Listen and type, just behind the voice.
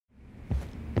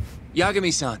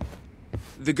Yagami-san.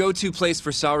 The go-to place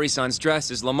for Saori-san's dress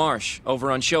is La Marche,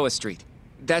 over on Showa Street.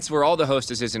 That's where all the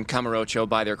hostesses in Kamurocho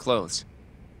buy their clothes.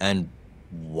 And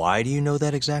why do you know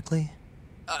that exactly?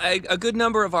 A good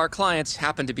number of our clients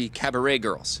happen to be cabaret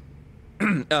girls.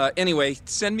 Anyway,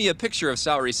 send me a picture of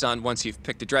Saori-san once you've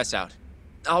picked a dress out.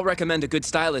 I'll recommend a good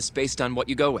stylist based on what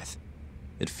you go with.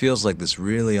 It feels like this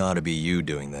really ought to be you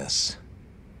doing this.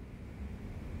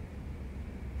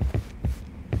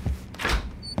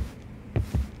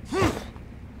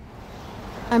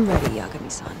 I'm ready,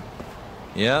 Yagami-san.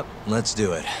 Yep, let's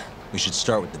do it. We should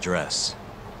start with the dress.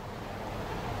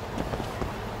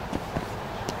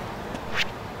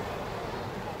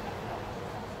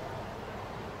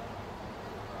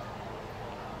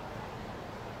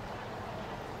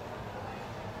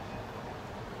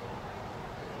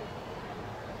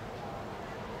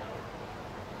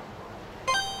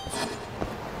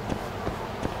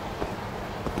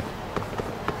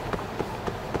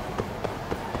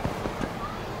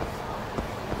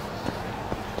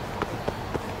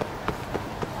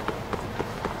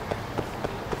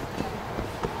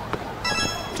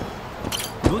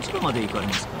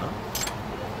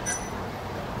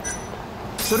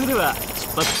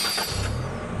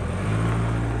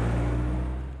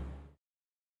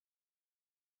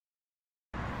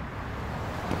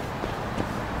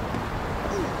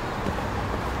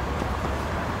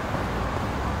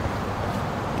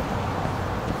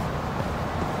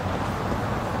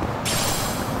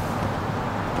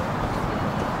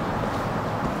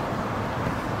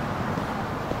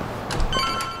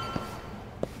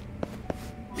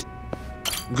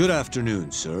 Good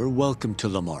afternoon, sir. Welcome to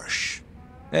La Marche.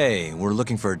 Hey, we're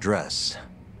looking for a dress.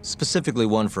 Specifically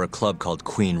one for a club called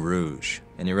Queen Rouge.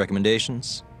 Any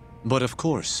recommendations? But of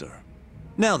course, sir.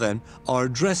 Now then, our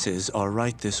dresses are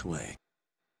right this way.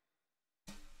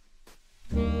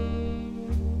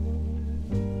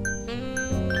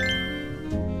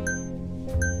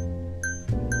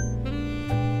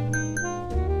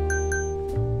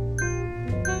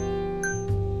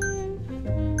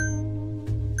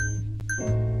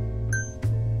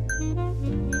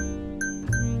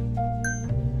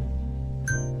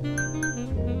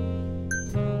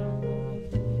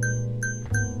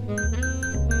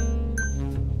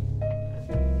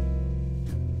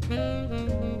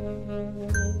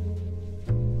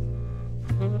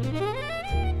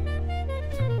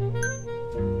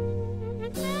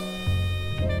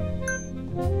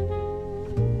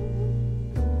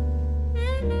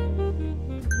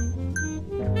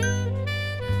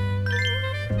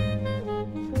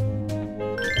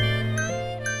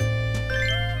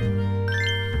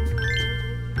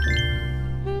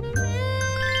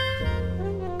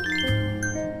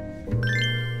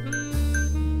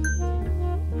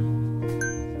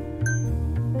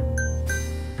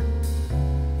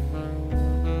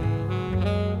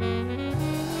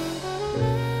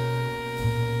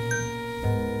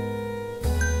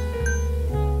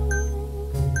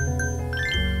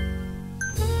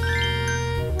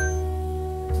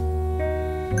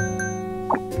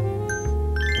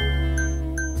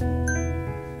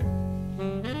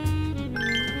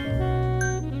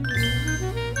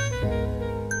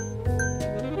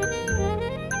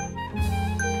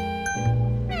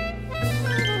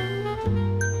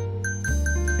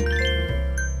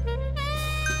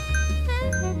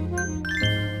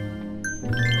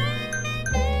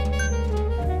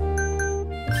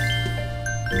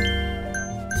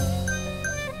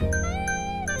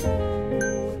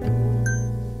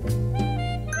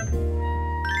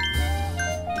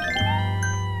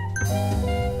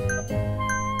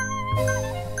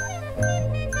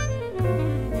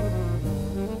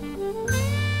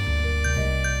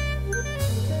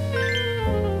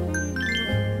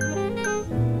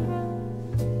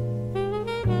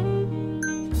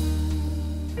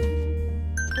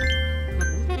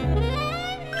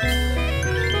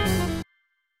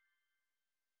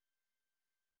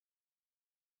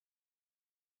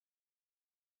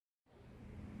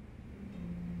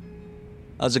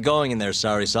 How's it going in there,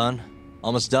 Saori-san?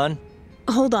 Almost done?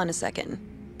 Hold on a second.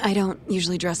 I don't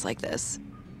usually dress like this.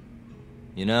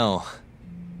 You know,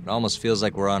 it almost feels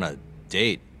like we're on a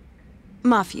date.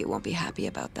 Mafuyu won't be happy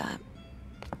about that.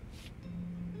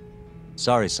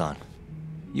 Saori-san,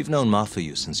 you've known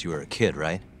Mafuyu since you were a kid,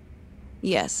 right?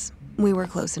 Yes, we were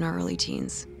close in our early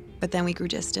teens. But then we grew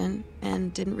distant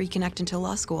and didn't reconnect until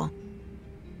law school.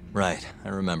 Right, I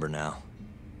remember now.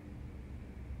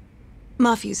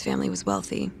 Mafuyu's family was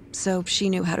wealthy, so she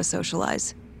knew how to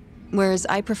socialize. Whereas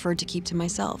I preferred to keep to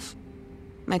myself.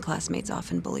 My classmates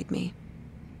often bullied me.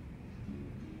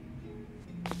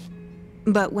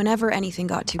 But whenever anything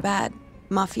got too bad,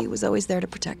 Mafia was always there to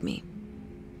protect me.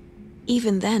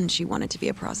 Even then, she wanted to be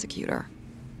a prosecutor.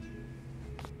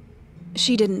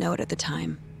 She didn't know it at the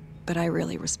time, but I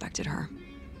really respected her.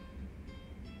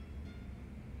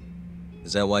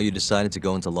 Is that why you decided to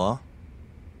go into law?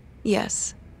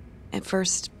 Yes. At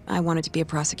first, I wanted to be a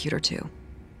prosecutor too.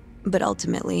 But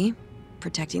ultimately,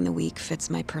 protecting the weak fits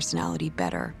my personality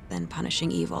better than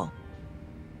punishing evil.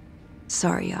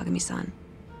 Sorry, Yagami-san.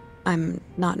 I'm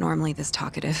not normally this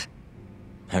talkative.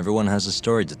 Everyone has a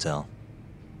story to tell.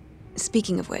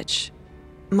 Speaking of which,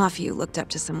 Mafia looked up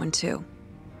to someone too.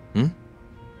 Hmm?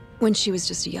 When she was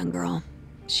just a young girl,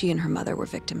 she and her mother were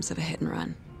victims of a hit and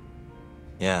run.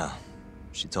 Yeah,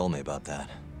 she told me about that.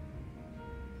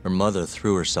 Her mother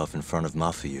threw herself in front of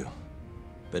Mafuyu,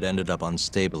 but ended up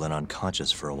unstable and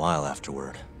unconscious for a while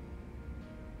afterward.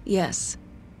 Yes.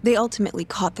 They ultimately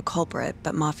caught the culprit,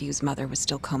 but Mafuyu's mother was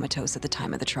still comatose at the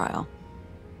time of the trial.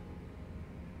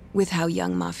 With how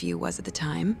young Mafuyu was at the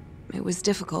time, it was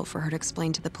difficult for her to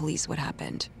explain to the police what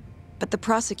happened. But the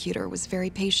prosecutor was very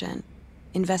patient,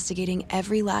 investigating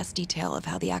every last detail of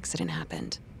how the accident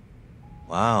happened.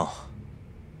 Wow.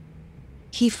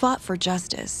 He fought for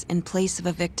justice in place of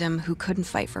a victim who couldn't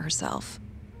fight for herself.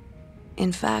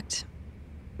 In fact,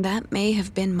 that may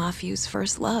have been Mafuyu's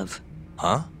first love.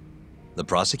 Huh? The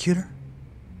prosecutor?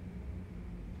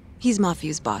 He's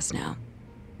Mafuyu's boss now,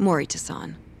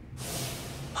 Morita-san.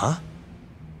 Huh?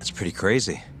 That's pretty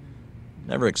crazy.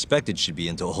 Never expected she'd be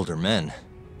into older men.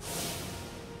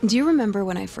 Do you remember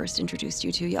when I first introduced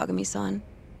you to Yagami-san?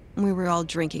 We were all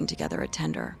drinking together at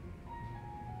Tender.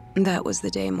 That was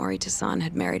the day Morita-san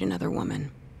had married another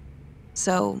woman.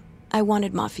 So, I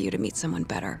wanted Mafuyu to meet someone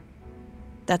better.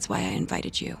 That's why I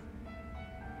invited you.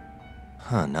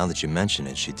 Huh, now that you mention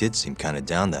it, she did seem kinda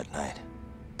down that night.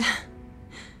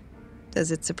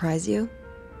 Does it surprise you?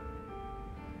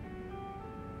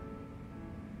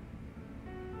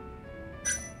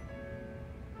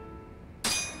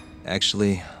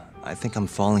 Actually, I think I'm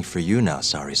falling for you now,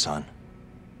 Sari-san.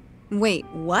 Wait,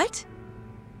 what?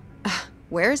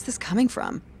 Where is this coming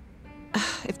from?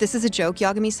 If this is a joke,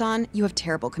 Yagami-san, you have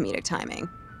terrible comedic timing.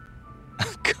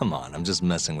 Come on, I'm just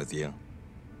messing with you.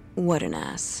 What an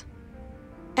ass.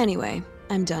 Anyway,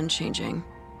 I'm done changing.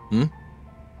 Hmm?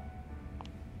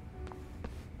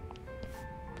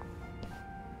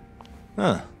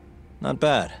 Huh, not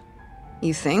bad.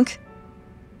 You think?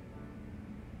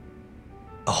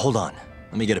 Oh, hold on,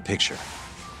 let me get a picture.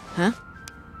 Huh?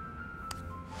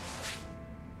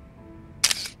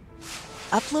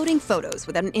 Uploading photos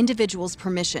without an individual's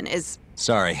permission is...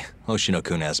 Sorry,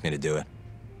 Hoshino-kun asked me to do it.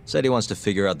 Said he wants to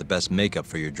figure out the best makeup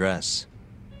for your dress.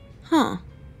 Huh.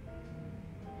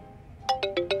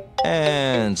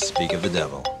 And speak of the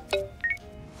devil.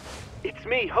 It's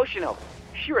me, Hoshino.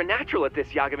 You're a natural at this,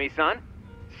 Yagami-san.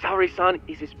 Saori-san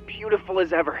is as beautiful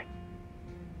as ever.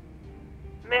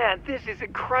 Man, this is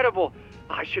incredible.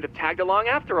 I should have tagged along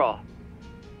after all.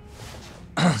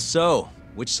 So,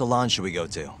 which salon should we go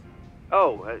to?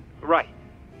 Oh, right.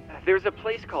 There's a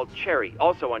place called Cherry,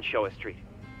 also on Showa Street.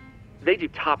 They do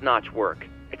top-notch work.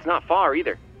 It's not far,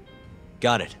 either.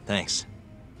 Got it, thanks.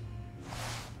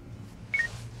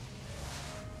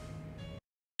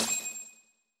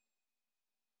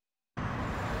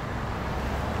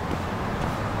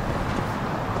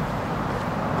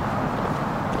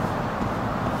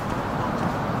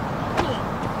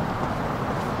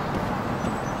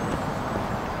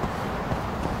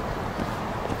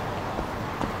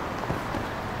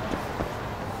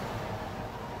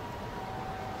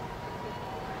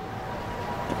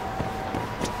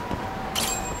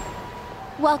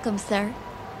 Welcome, sir.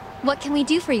 What can we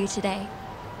do for you today?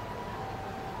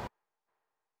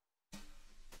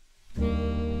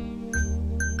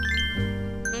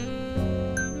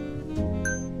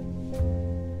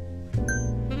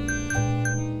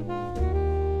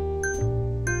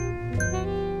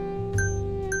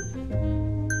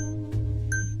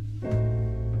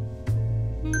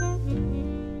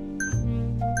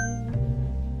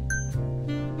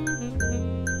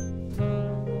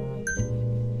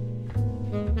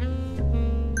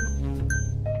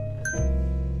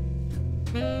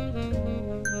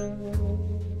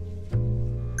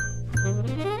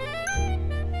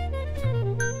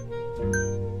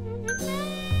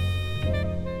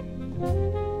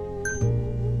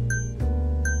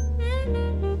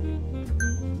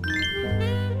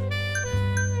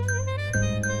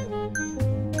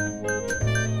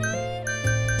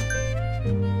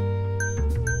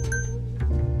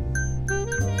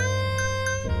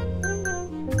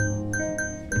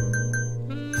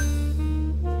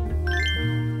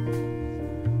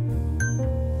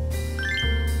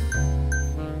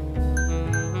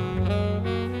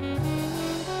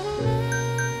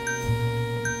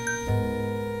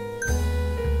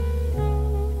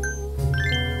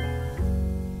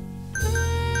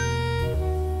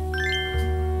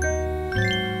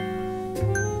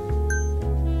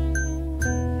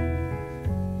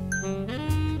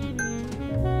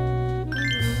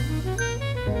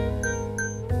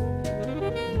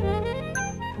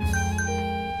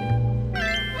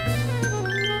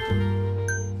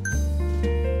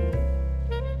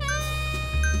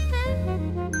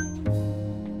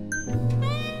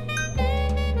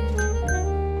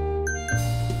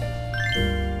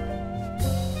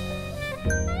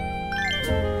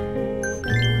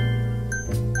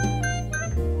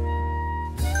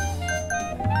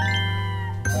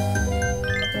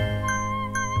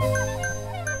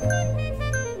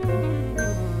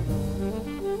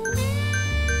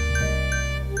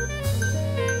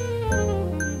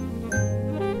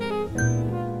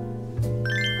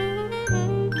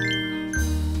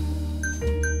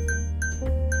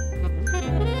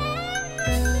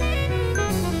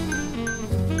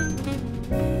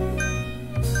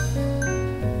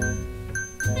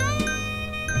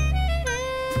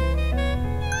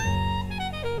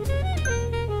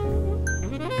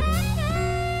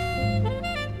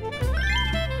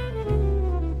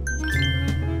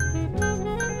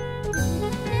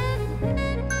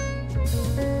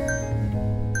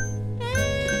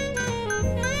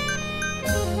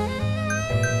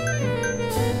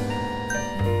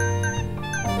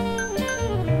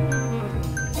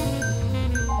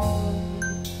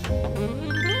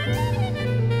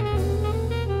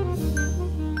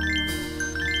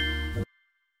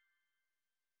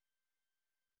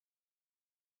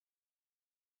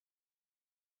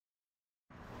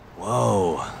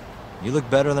 Whoa. You look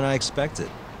better than I expected.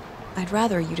 I'd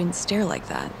rather you didn't stare like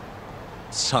that.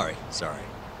 Sorry.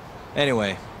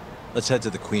 Anyway, let's head to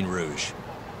the Queen Rouge.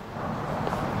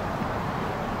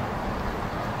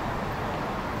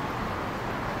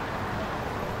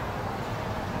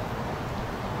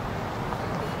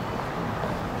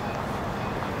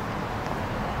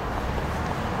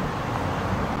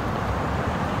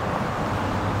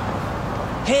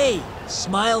 Hey,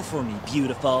 smile for me,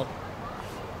 beautiful.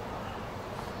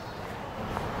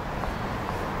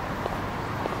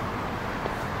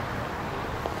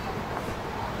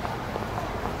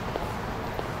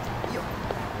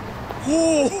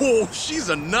 Whoa, she's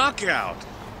a knockout.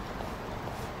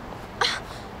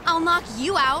 I'll knock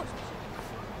you out.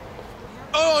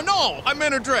 Oh, no, I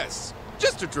meant her dress.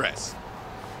 Just her dress.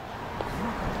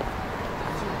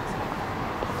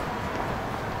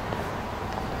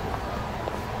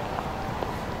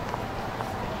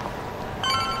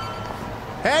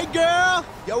 Hey, girl!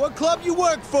 Yo, what club you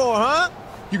work for, huh?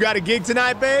 You got a gig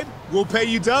tonight, babe? We'll pay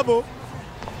you double.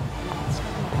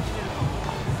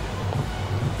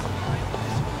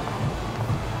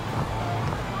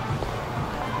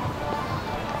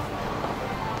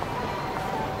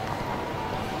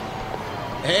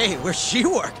 Hey, where's she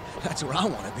work? That's where I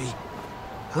want to be.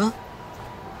 Huh?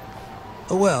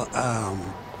 Oh, well,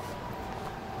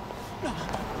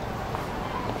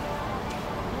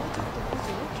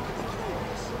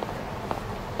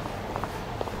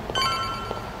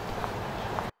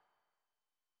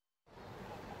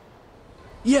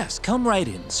 Yes, come right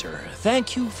in, sir.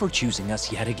 Thank you for choosing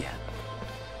us yet again.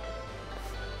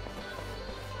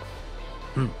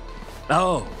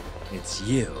 Oh, it's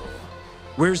you.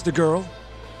 Where's the girl?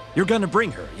 You're gonna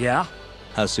bring her, yeah?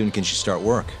 How soon can she start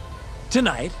work?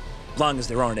 Tonight, long as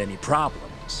there aren't any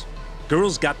problems.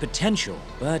 Girl's got potential,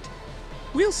 but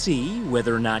we'll see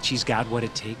whether or not she's got what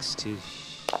it takes to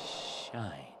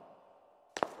shine.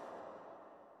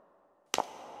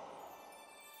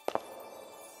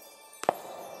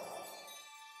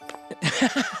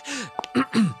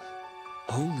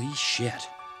 Holy shit.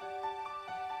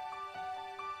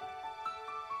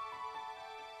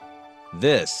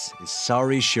 This is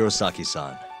Sari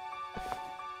Shirosaki-san.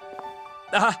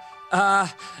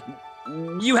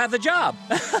 You have the job.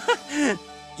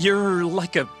 You're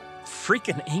like a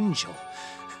freaking angel.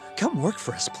 Come work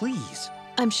for us, please.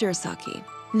 I'm Shirosaki.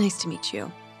 Nice to meet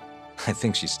you. I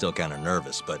think she's still kind of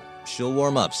nervous, but she'll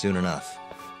warm up soon enough.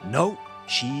 No,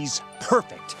 she's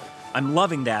perfect. I'm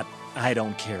loving that I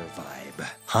don't care vibe.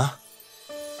 Huh?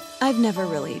 I've never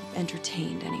really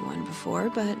entertained anyone before,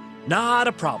 but... Not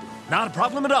a problem. Not a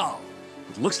problem at all.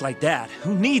 It looks like that.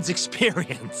 Who needs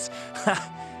experience?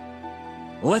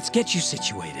 Let's get you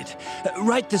situated.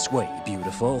 Right this way,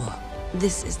 beautiful.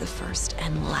 This is the first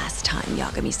and last time,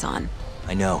 Yagami-san.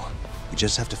 I know. We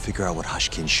just have to figure out what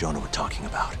Hashiki and Shona were talking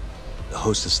about. The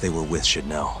hostess they were with should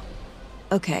know.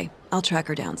 Okay, I'll track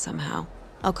her down somehow.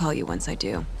 I'll call you once I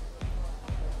do.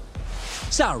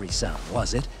 Sorry-san,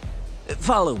 was it?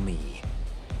 Follow me.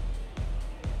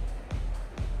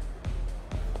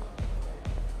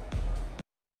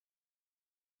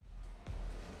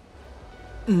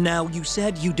 Now, you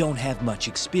said you don't have much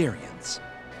experience.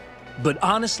 But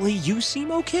honestly, you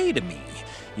seem okay to me.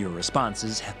 Your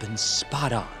responses have been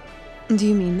spot on. Do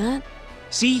you mean that?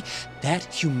 See, that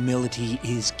humility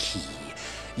is key.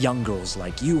 Young girls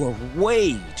like you are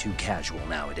way too casual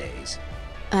nowadays.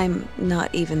 I'm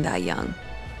not even that young.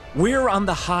 We're on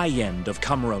the high end of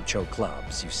Kamurocho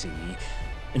clubs, you see.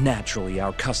 Naturally,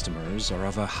 our customers are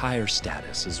of a higher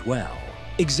status as well.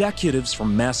 Executives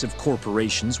from massive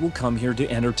corporations will come here to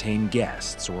entertain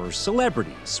guests, or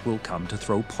celebrities will come to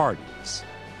throw parties.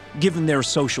 Given their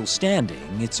social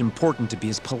standing, it's important to be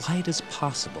as polite as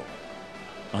possible.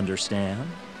 Understand?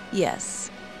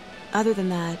 Yes. Other than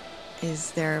that,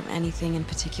 is there anything in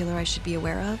particular I should be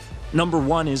aware of? Number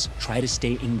one is try to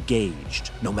stay engaged,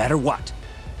 no matter what.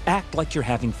 Act like you're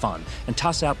having fun, and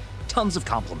toss out tons of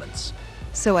compliments.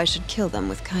 So I should kill them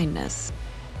with kindness.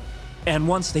 And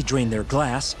once they drain their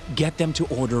glass, get them to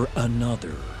order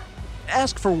another.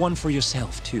 Ask for one for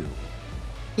yourself, too.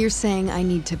 You're saying I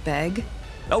need to beg?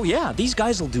 Oh yeah, these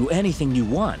guys will do anything you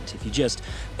want if you just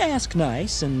ask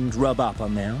nice and rub up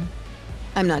on them.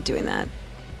 I'm not doing that.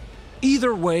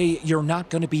 Either way, you're not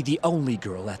gonna be the only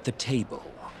girl at the table.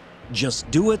 Just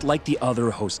do it like the other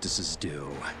hostesses do.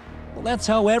 Well, that's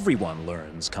how everyone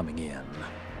learns coming in.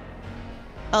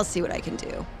 I'll see what I can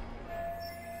do.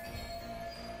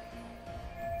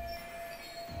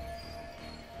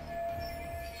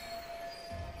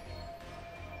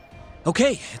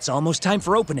 Okay, it's almost time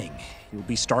for opening. You'll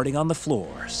be starting on the floor,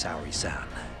 Saori-san.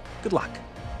 Good luck.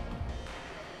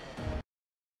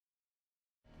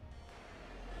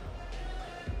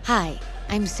 Hi,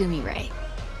 I'm Sumi Ray.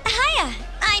 Hiya,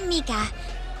 I'm Mika.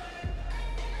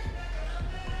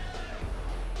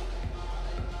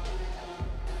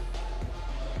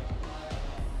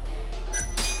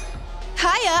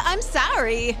 Hiya, I'm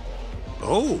sorry.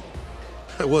 Oh,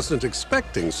 I wasn't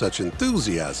expecting such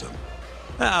enthusiasm.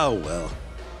 Ah, well.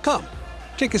 Come,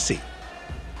 take a seat.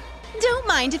 Don't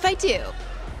mind if I do.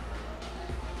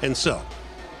 And so,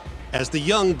 as the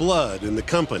young blood in the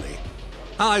company,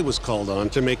 I was called on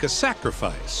to make a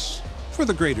sacrifice for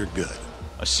the greater good.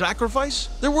 A sacrifice?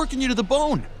 They're working you to the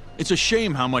bone. It's a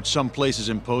shame how much some places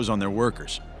impose on their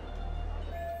workers.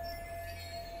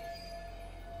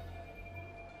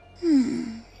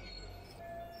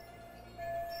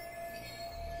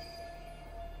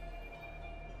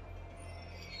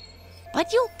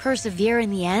 But you'll persevere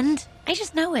in the end. I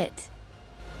just know it.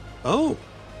 Oh,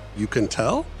 you can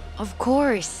tell? Of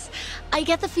course. I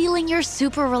get the feeling you're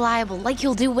super reliable, like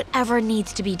you'll do whatever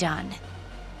needs to be done.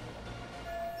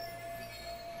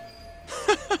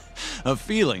 A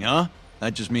feeling, huh?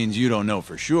 That just means you don't know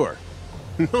for sure.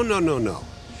 No.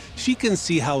 She can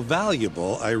see how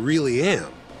valuable I really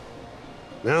am.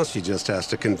 Now she just has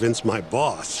to convince my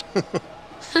boss.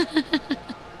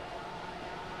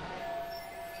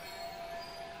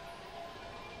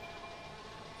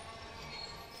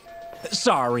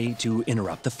 Sorry to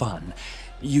interrupt the fun.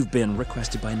 You've been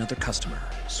requested by another customer,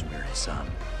 Sumire-san.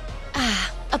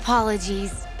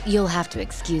 Apologies. You'll have to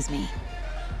excuse me.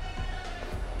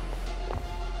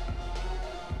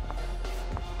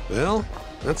 Well,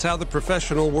 that's how the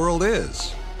professional world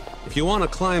is. If you want to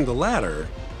climb the ladder,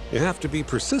 you have to be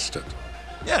persistent.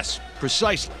 Yes,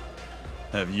 precisely.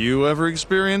 Have you ever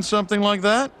experienced something like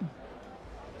that?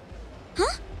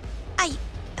 Huh?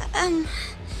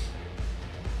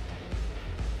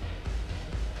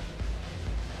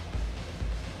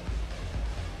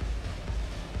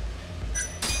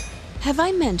 Have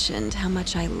I mentioned how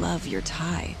much I love your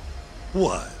tie?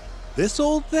 What? This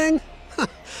old thing?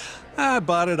 I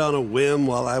bought it on a whim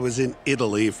while I was in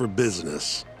Italy for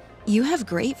business. You have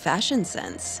great fashion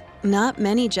sense. Not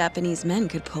many Japanese men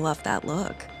could pull off that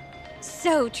look.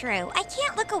 So true. I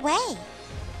can't look away.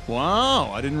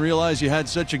 Wow, I didn't realize you had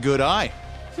such a good eye.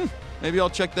 Maybe I'll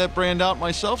check that brand out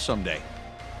myself someday.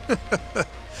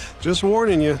 Just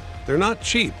warning you, they're not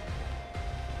cheap.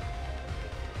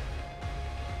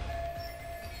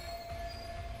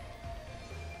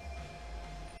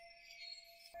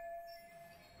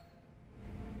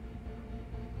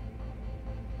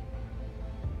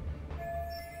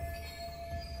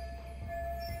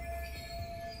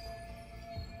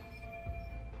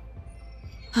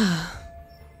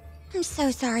 I'm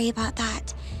so sorry about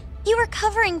that. You were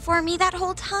covering for me that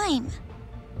whole time.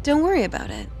 Don't worry about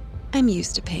it. I'm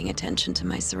used to paying attention to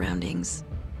my surroundings.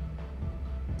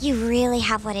 You really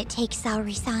have what it takes,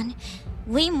 Saori-san.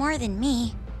 Way more than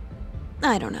me.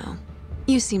 I don't know.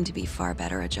 You seem to be far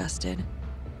better adjusted.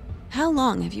 How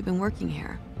long have you been working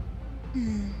here?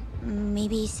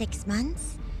 Maybe 6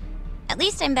 months? At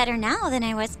least I'm better now than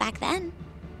I was back then.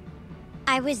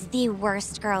 I was the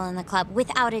worst girl in the club,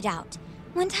 without a doubt.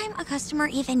 One time, a customer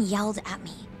even yelled at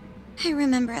me. I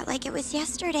remember it like it was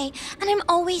yesterday, and I'm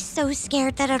always so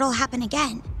scared that it'll happen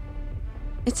again.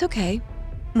 It's okay.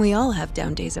 We all have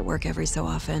down days at work every so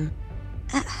often.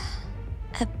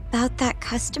 About that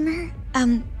customer?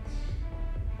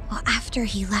 Well, after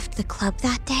he left the club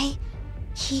that day,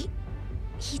 he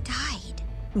died.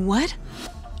 What?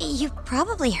 You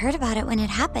probably heard about it when it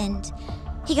happened.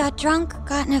 He got drunk,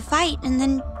 got in a fight, and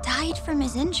then died from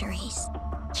his injuries.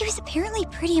 He was apparently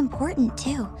pretty important,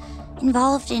 too.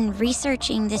 Involved in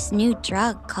researching this new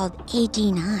drug called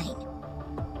AD9.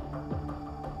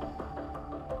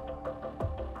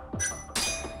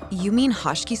 You mean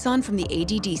Hoshiki-san from the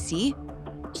ADDC?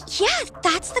 Yeah,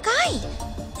 that's the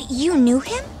guy. You knew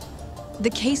him? The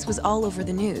case was all over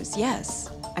the news, yes.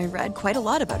 I read quite a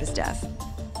lot about his death.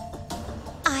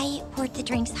 I poured the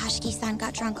drinks Hoshiki-san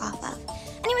got drunk off of,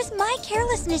 and it was my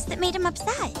carelessness that made him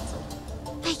upset.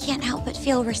 I can't help but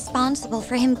feel responsible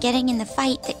for him getting in the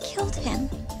fight that killed him.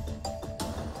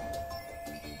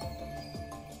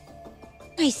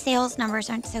 My sales numbers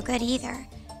aren't so good either.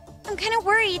 I'm kind of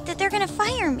worried that they're gonna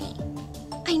fire me.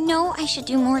 I know I should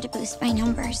do more to boost my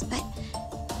numbers, but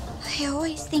I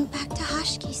always think back to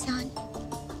Hoshiki-san.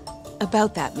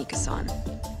 About that, Mika-san.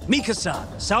 Mika-san,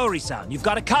 Saori-san, you've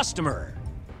got a customer.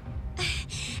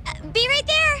 Be right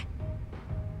there!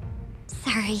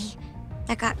 Sorry,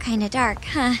 that got kinda dark,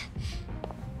 huh?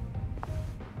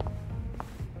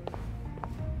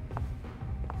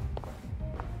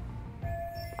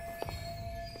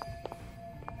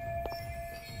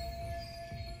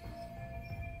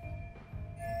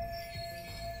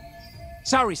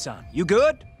 Saori-san, you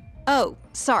good? Oh,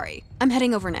 sorry. I'm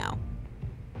heading over now.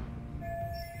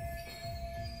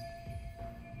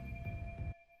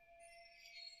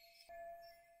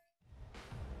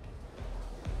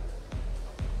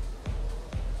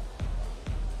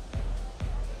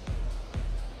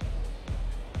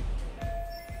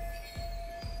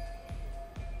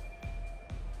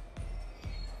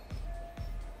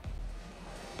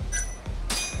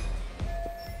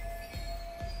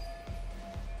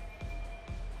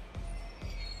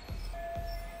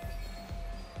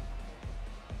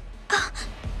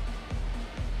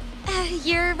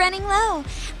 You're running low.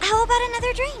 How about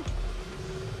another drink?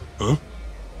 Huh?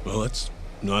 Well, that's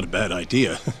not a bad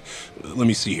idea. Let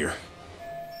me see here.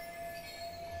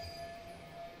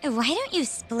 Why don't you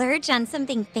splurge on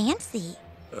something fancy?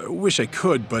 I wish I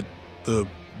could, but the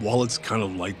wallet's kind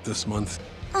of light this month.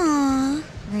 Aw,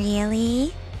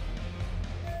 really?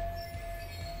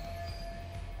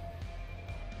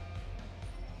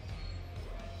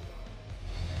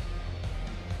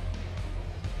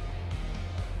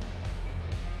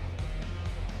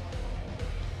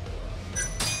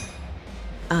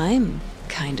 I'm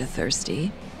kinda thirsty.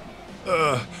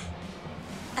 Yeah,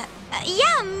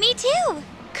 me too.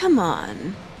 Come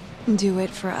on. Do it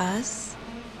for us.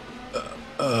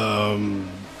 All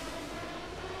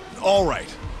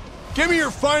right. Give me your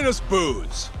finest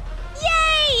booze.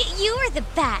 Yay! You are the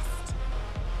best.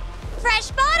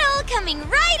 Fresh bottle coming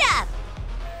right up.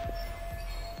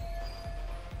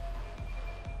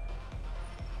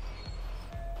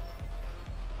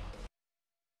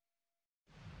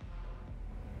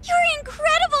 You're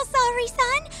incredible,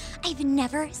 Saori-san. I've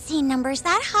never seen numbers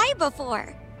that high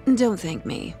before. Don't thank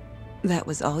me. That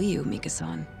was all you,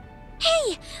 Mika-san.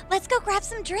 Hey, let's go grab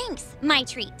some drinks. My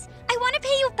treat. I want to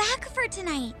pay you back for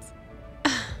tonight.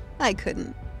 I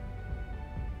couldn't.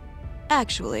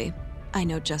 Actually, I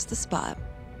know just the spot.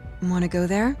 Want to go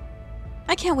there?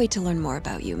 I can't wait to learn more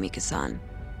about you, Mika-san.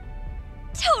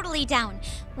 Totally down.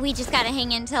 We just gotta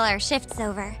hang in till our shift's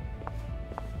over.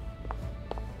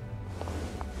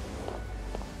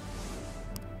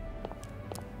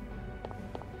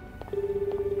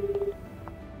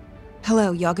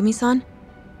 Hello, Yagami-san?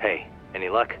 Hey, any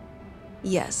luck?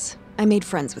 Yes. I made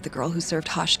friends with the girl who served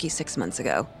Hashiki 6 months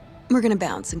ago. We're gonna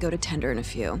bounce and go to Tender in a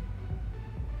few.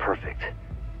 Perfect.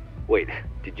 Wait,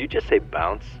 did you just say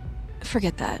bounce?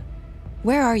 Forget that.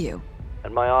 Where are you?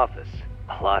 At my office.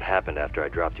 A lot happened after I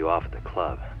dropped you off at the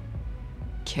club.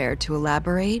 Care to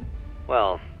elaborate?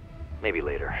 Well, maybe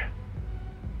later.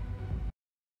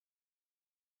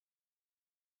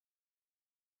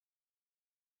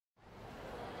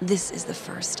 This is the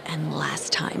first and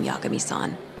last time,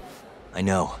 Yagami-san. I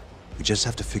know. We just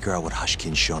have to figure out what Hashiki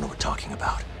and Shona were talking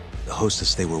about. The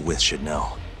hostess they were with should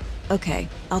know. Okay,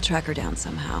 I'll track her down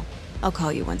somehow. I'll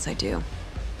call you once I do.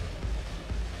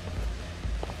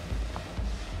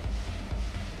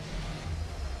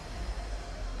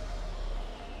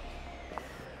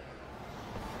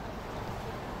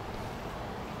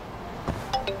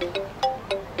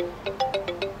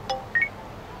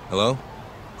 Hello?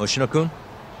 Hoshino-kun?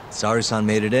 Saori-san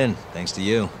made it in, thanks to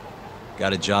you.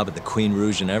 Got a job at the Queen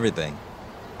Rouge and everything.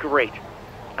 Great.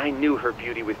 I knew her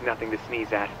beauty was nothing to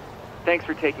sneeze at. Thanks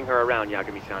for taking her around,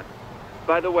 Yagami-san.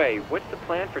 By the way, what's the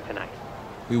plan for tonight?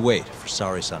 We wait for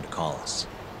Saori-san to call us.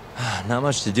 Not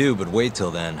much to do, but wait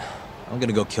till then. I'm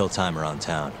gonna go kill time around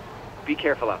town. Be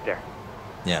careful out there.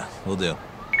 Yeah, will do.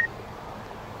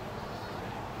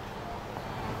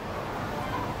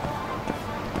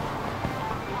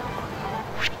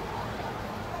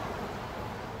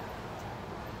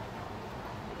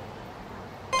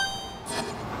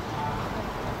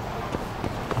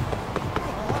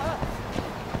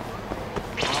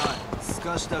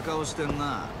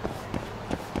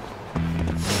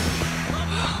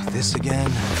 This again?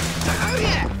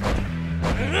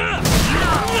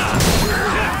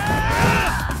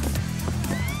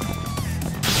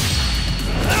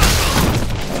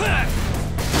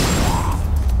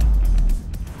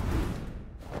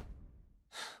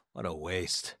 What a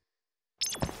waste.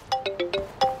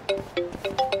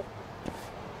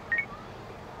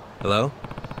 Hello?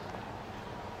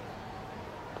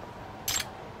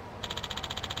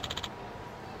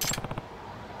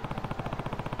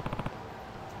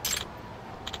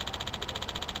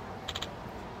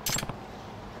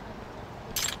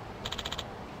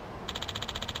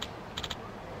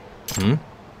 Hmm?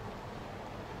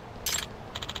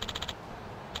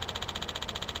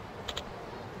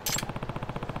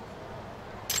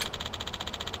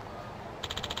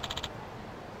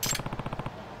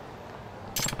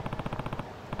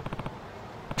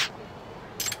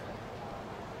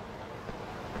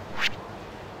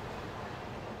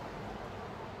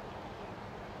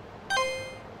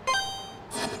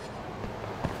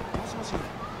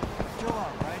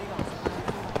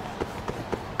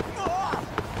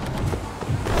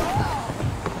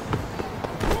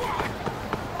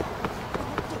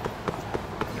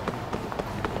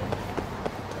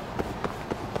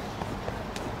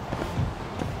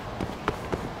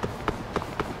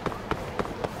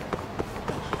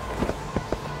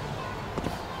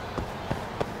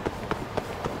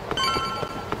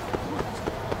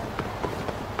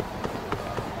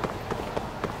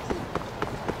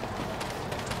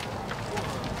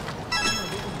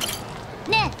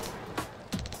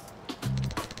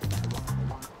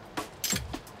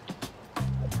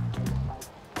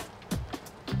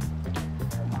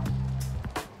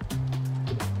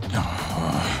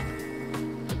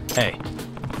 Hey.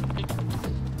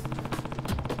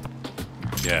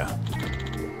 Yeah.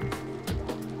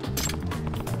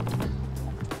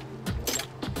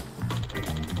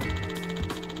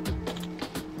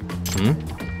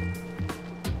 Hmm?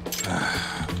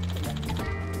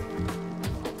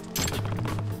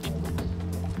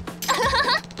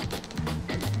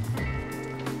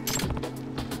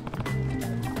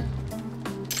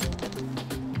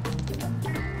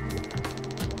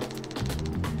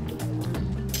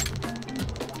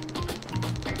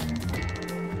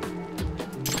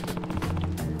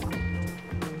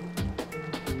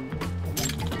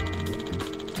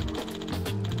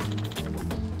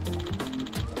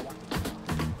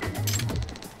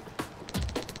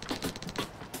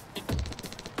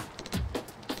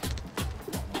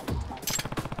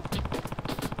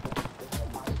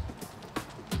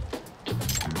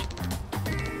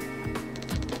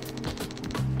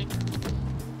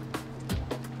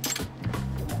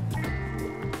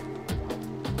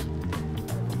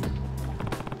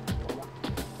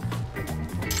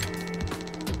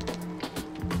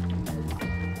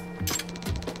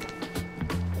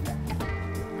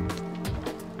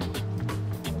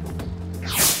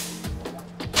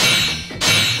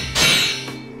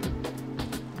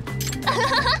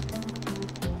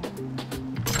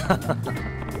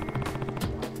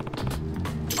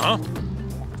 Huh?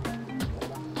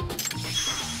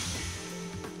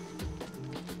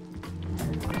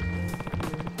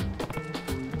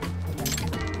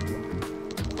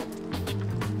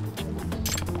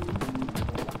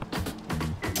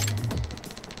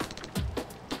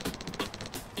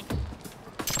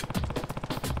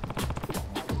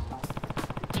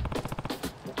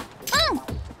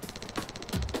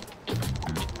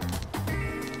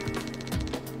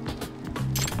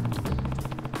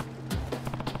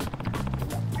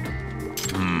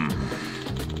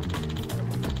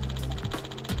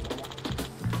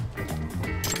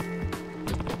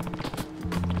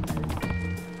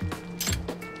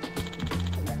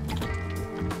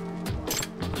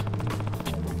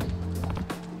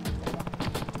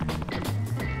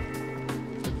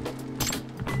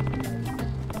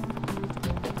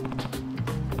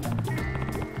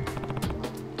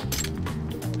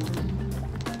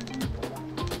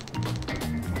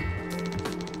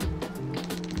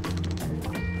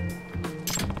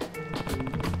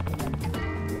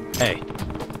 Hey.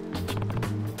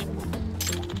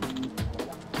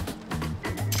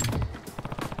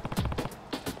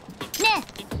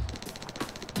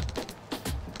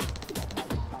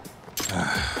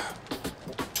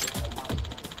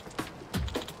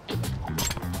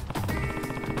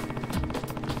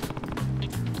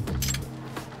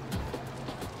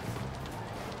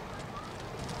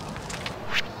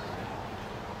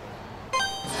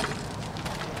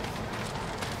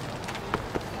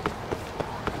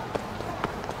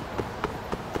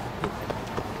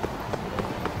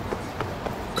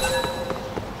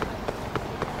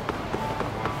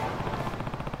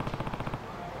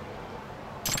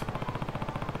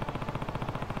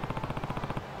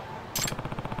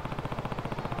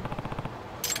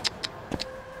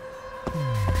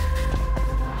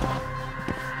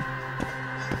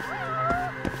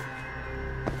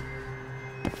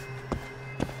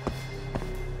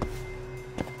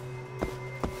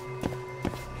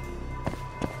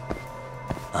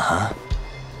 Uh-huh.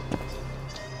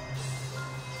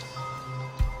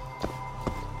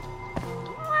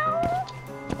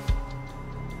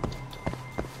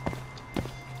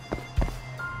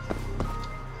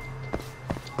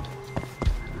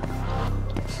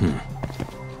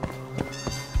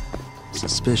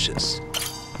 Suspicious.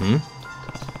 Hmm?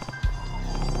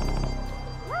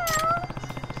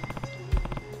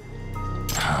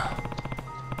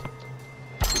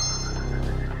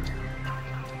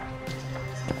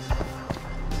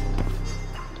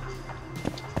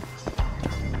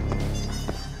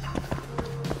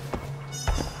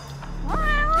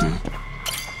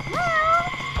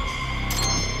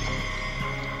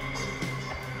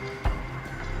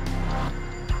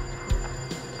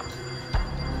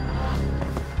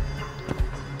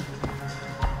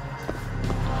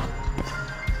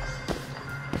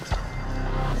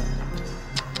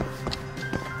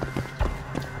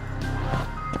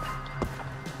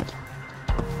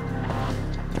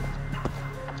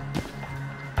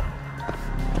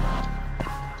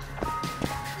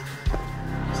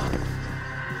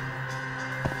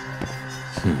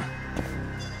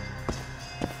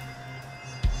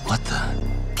 What the?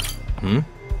 Hmm?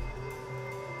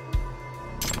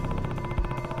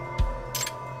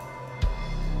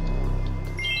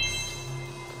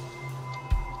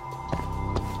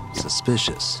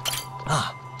 Suspicious.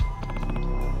 Ah.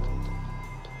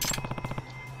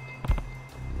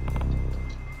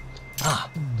 Ah.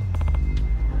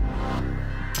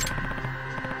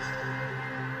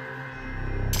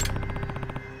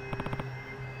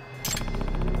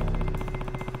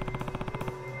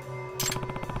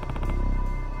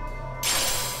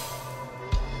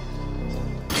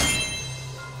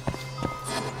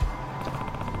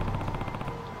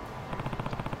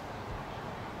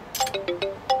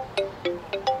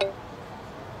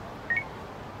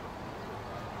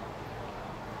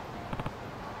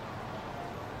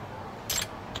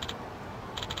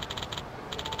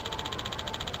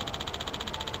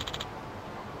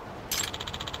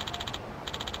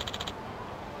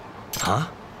 Huh?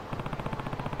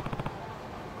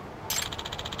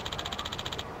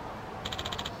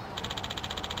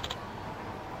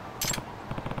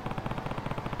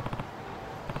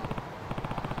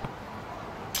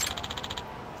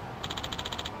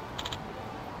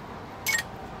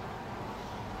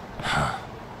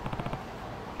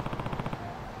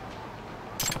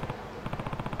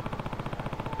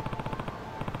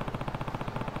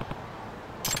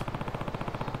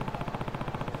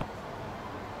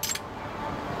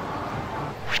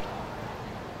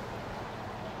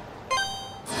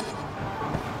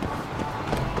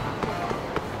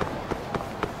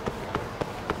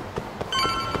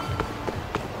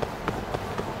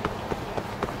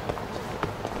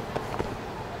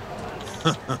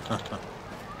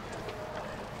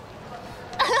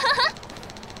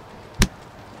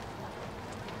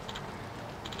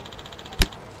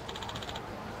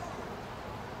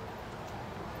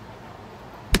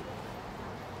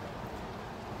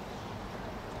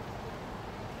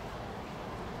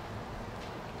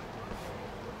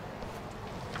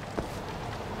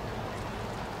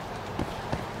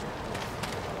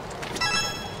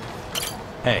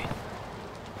 Hey.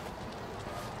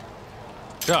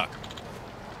 Chuck.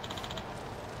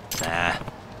 Nah.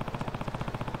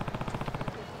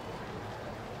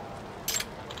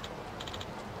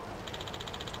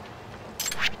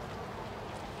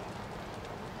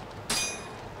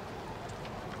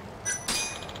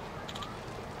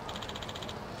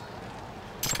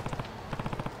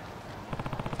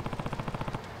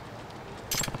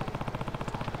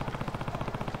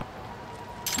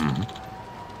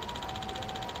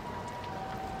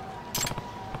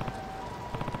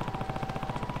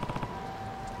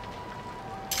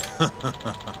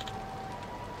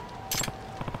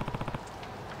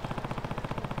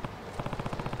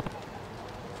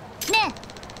 Nah.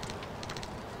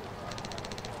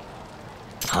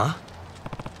 Huh?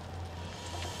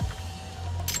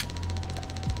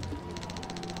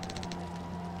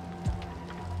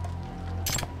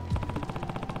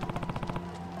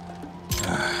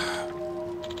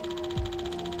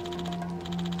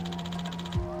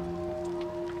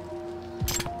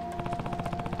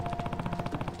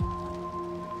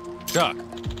 Chuck.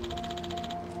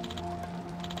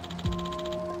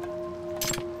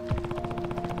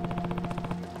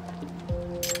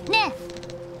 Nah.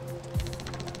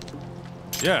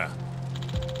 Yeah.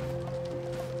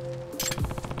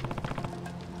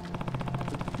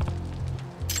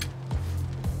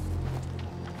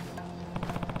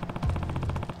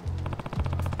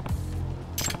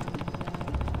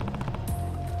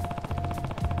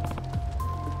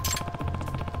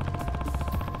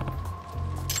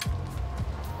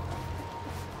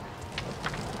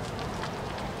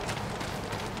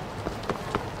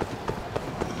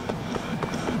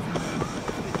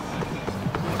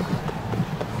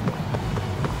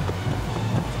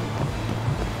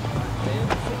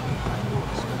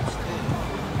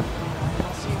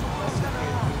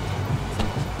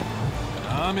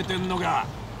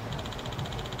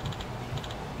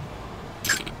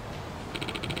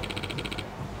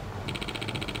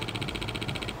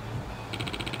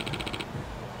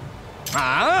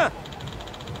 Ah?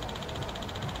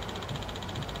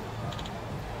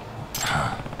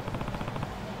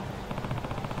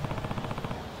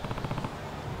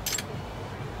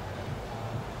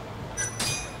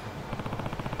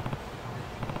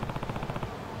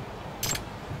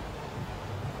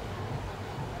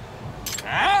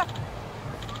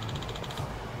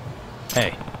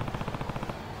 Hey.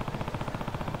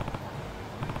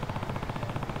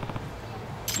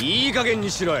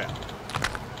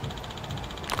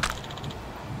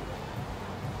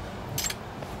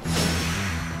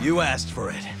 You asked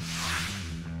for it.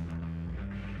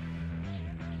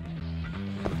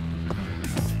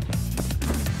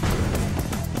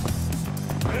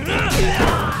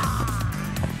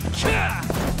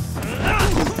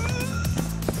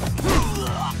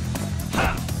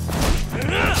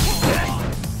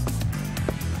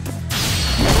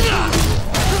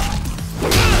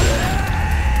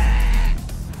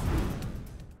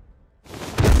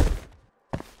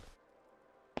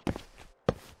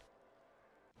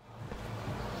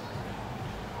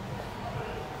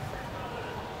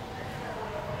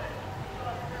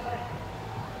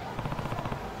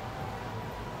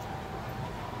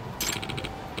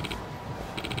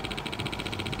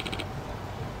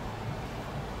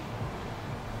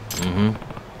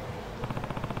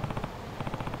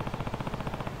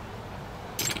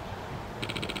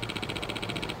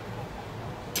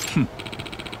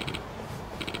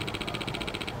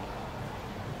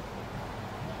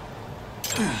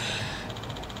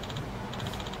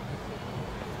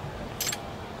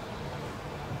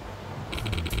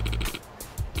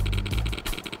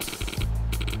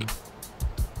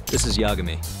 This is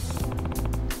Yagami.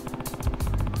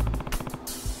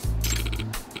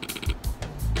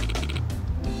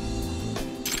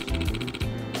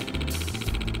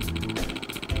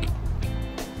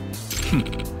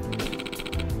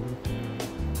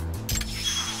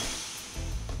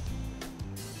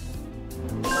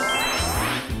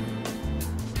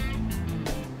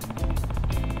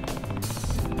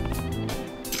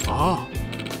 Oh.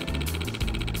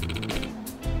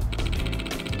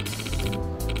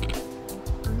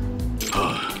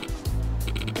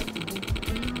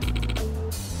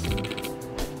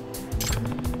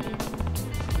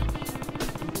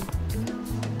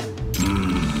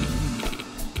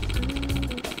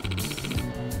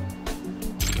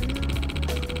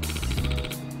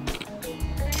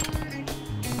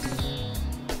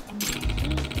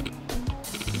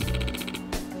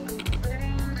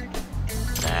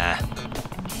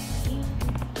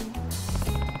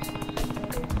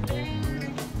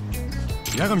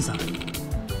 Yagami-san.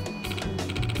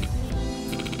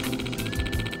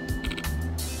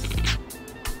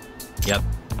 Yep.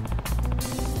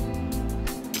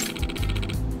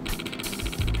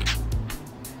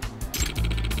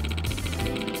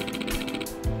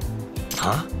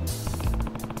 Huh?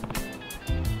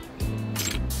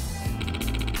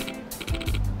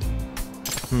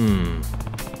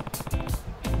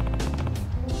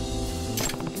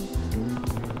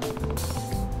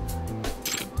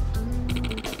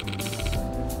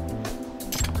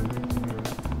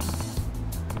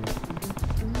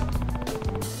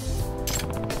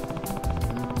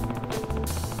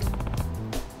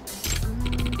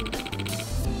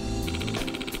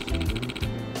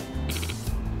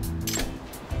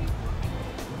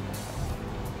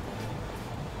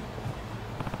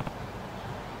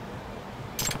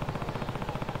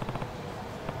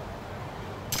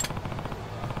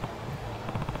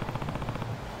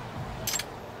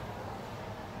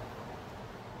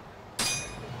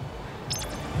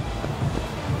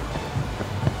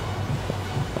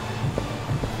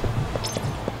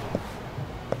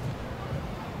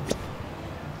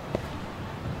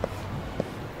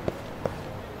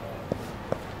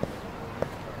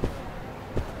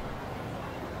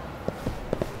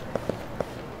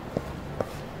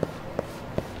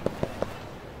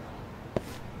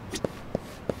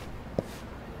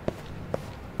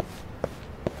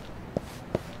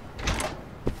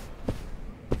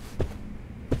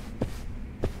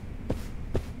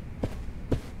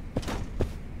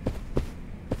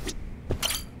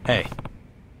 Hey.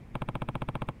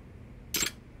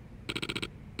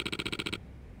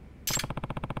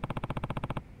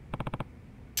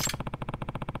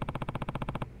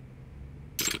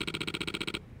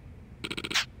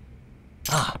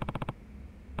 Ah.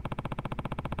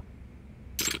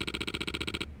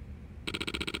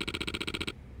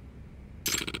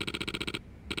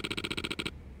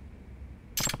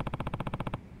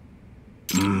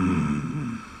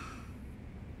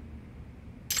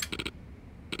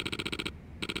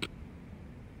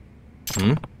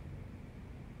 Hmm?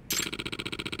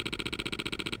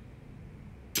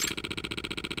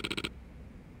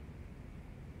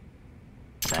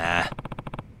 Nah.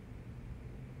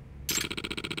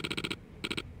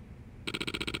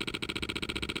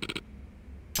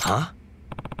 Huh?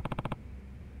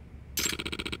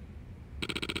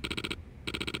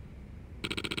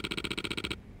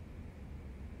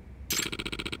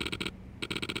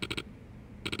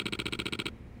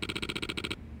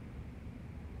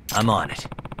 I'm on it.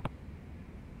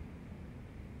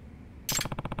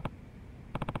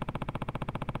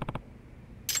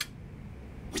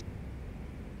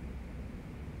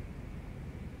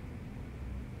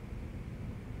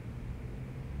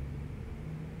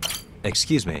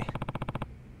 Excuse me.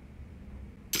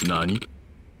 Nani?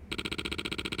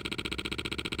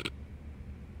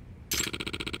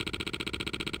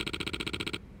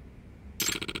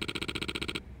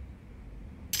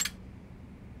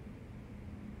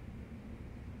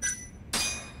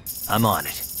 I'm on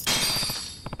it.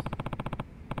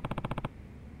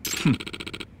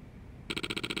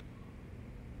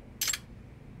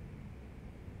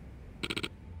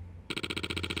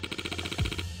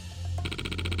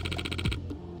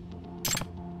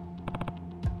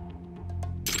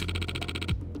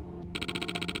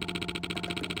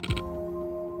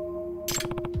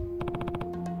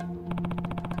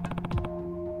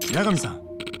 Yagami-san.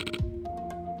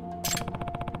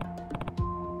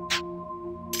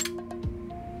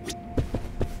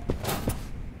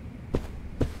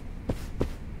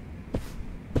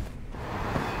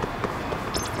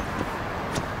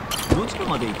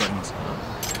 まで行かれますか？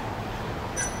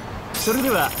それで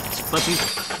は出発。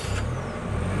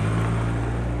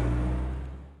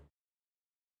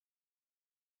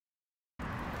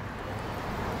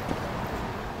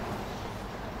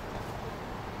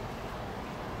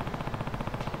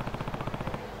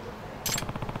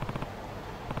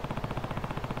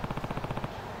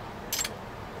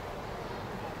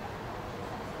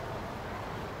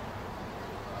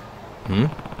ん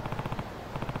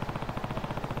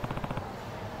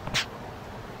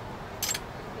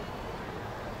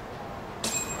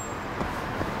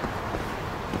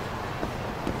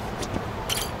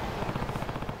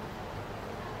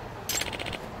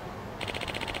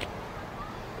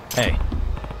？Hey.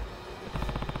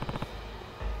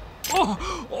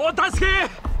 お助け！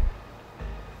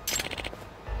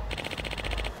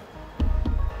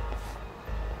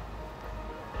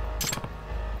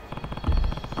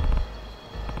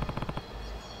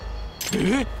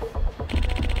え？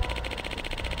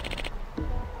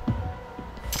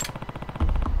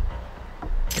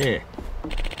ええ。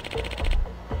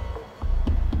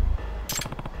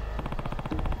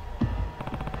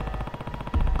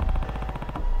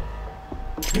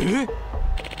え？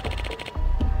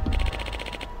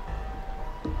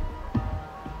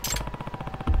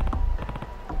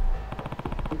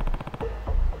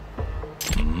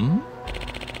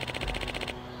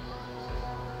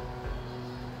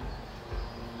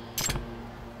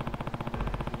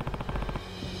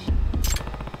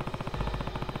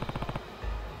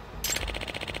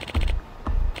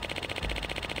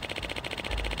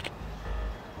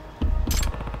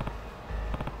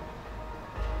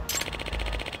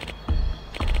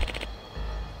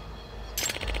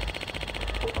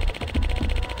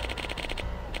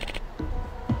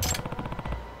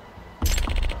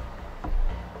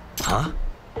は？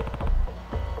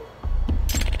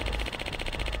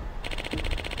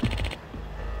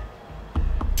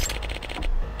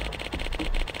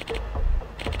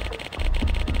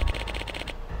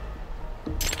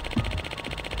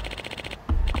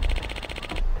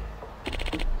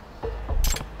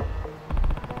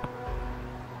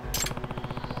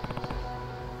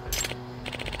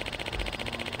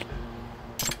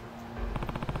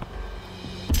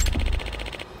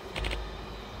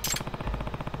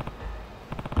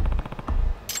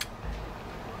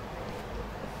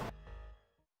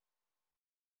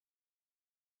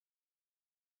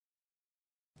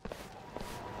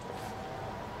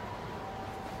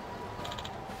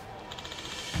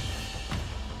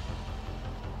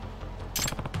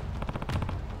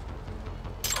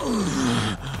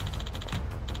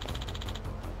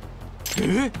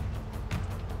え？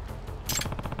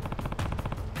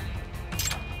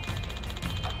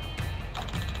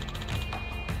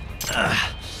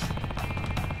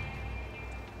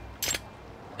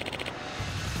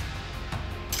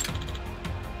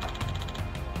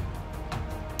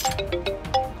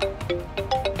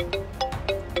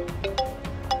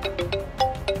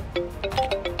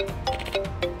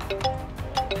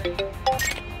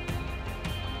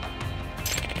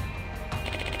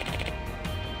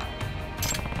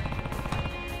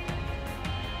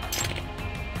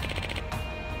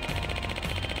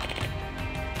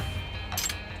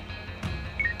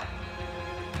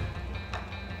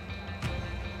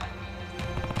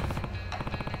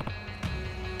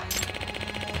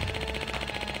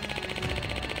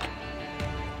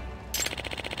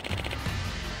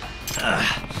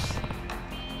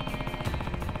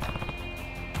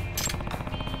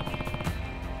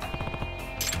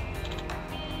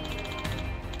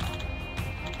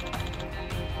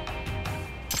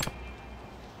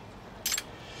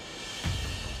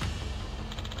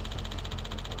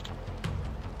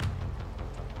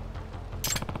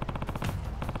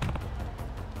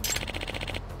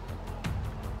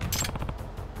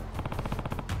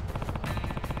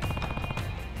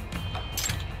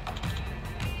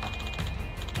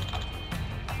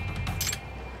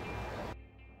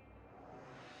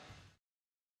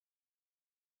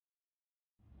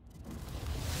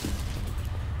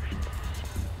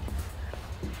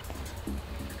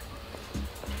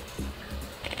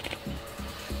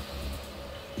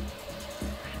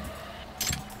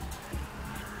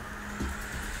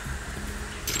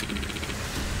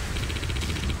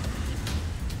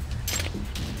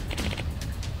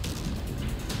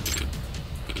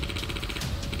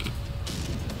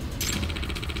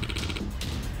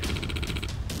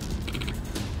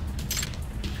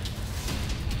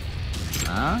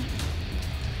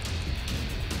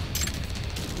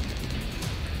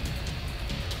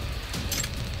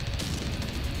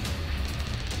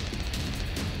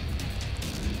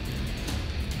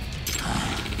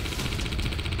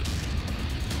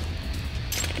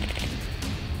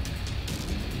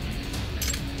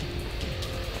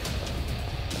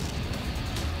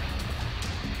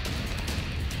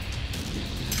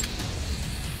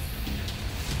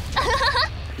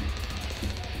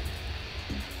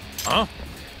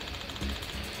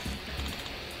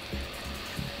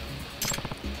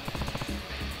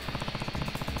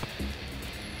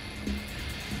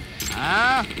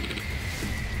 Huh?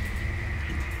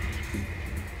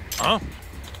 Huh?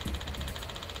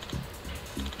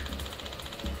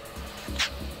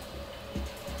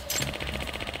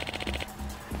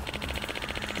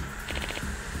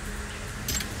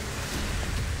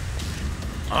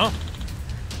 Huh?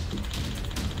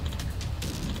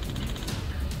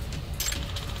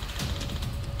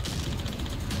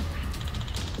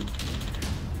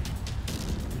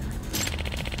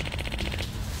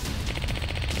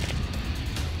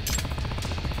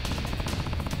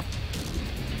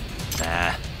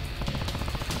 Nah.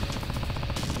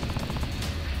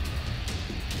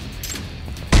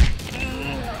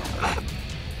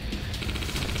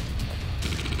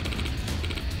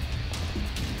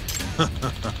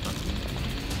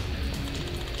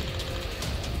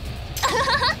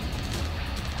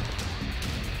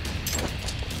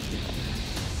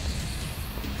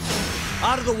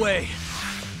 Out of the way.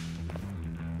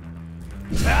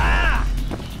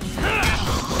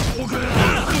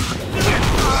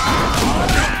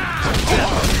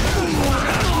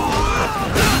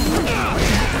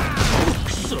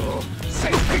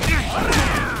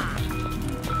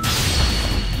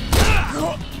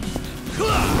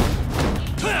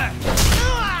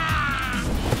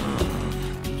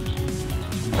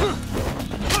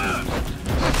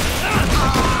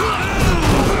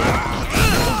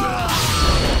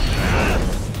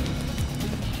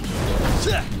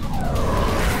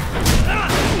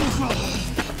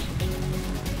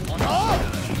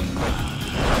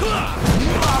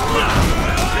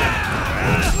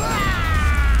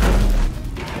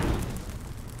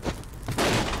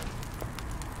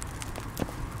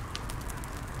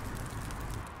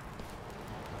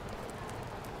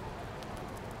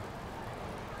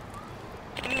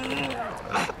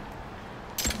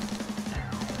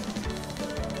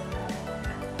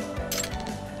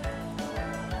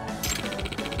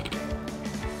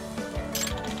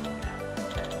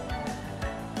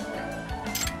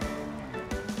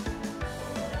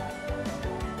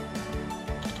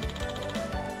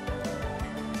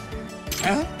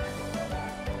 Huh?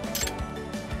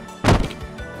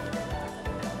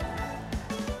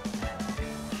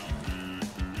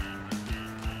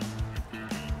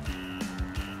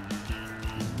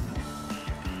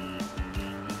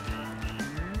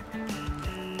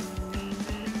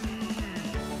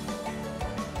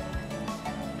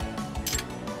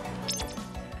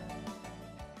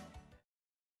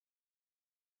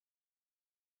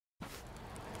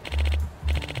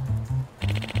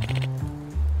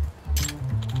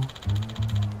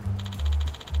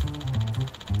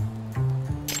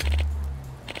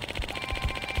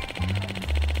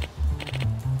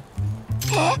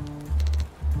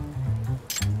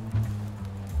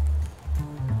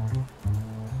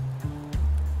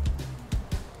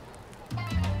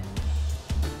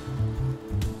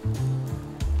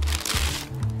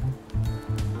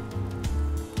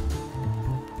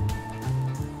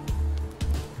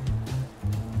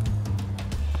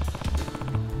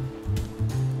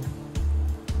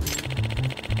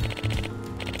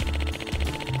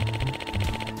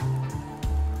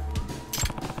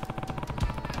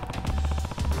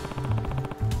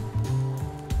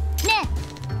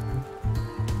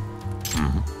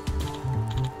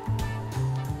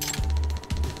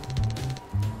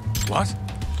 What?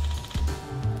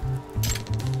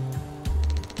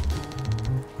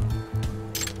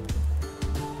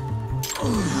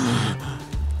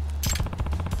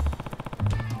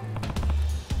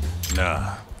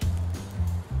 Nah.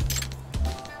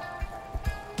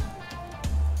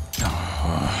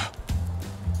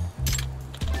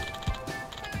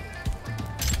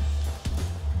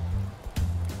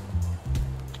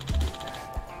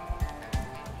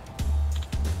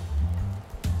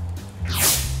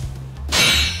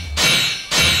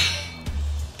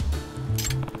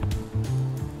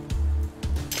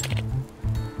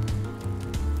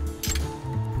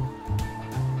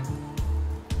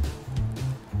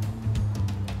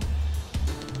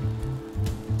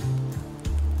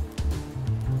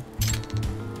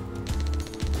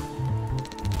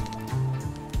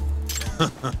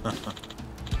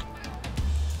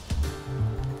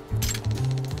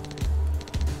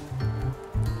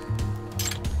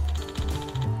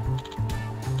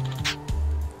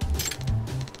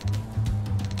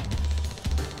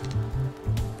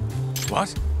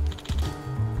 What?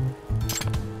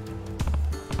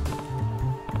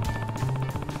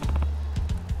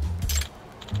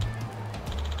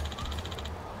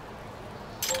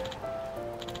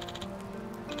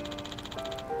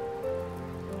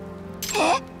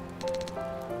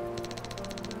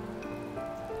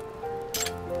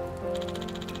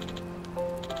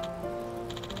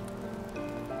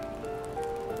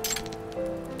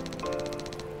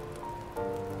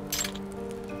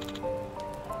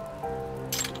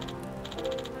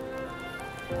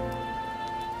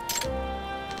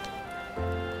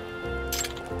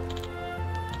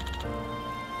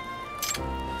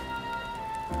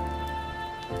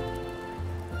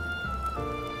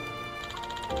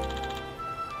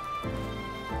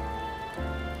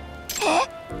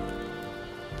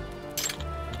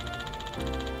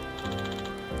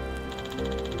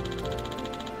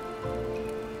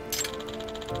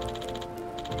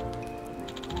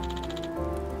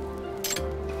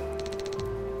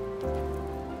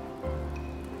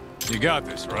 You got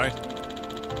this, right?